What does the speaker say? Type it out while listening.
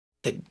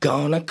They're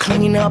gonna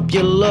clean up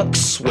your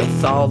looks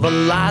with all the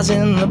lies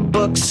in the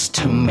books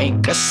to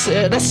make a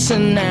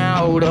citizen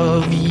out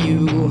of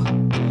you.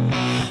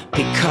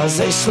 Because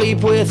they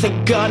sleep with a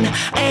gun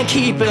and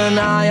keep an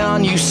eye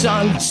on you,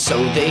 son, so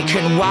they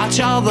can watch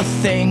all the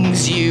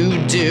things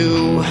you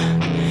do.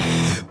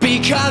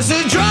 Because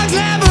the drugs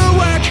never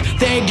work,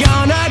 they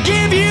gonna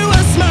give you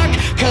a smirk,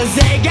 cause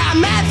they got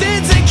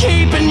methods of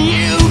keeping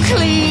you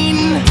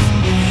clean.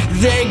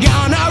 They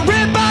gonna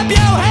rip up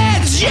your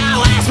heads, your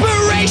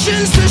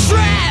aspirations to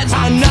shreds,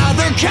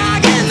 another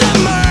cog in the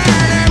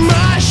murder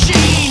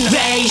machine.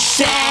 They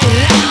said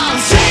I'll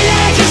say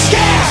that to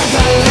scare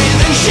the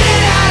living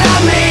shit out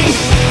of me.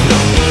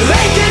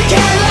 They could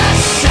care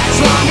less as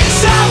long as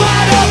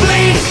someone will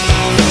bleed.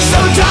 So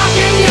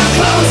darken your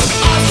clothes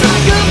or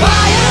strike a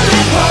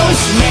violent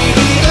pose.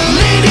 Maybe it'll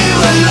leave you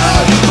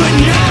alone, but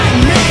not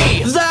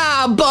me.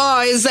 The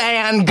boys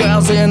and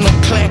girls in the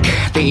clique,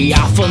 the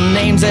awful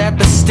names at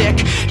the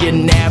stick. You're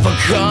never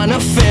gonna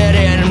fit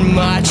in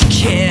much,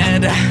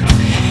 kid.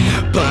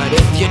 But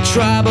if you're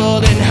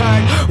troubled and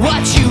hurt,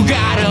 what you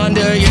got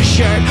under your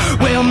shirt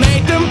will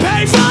make them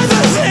pay for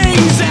the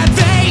things that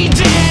they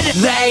did.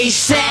 They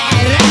said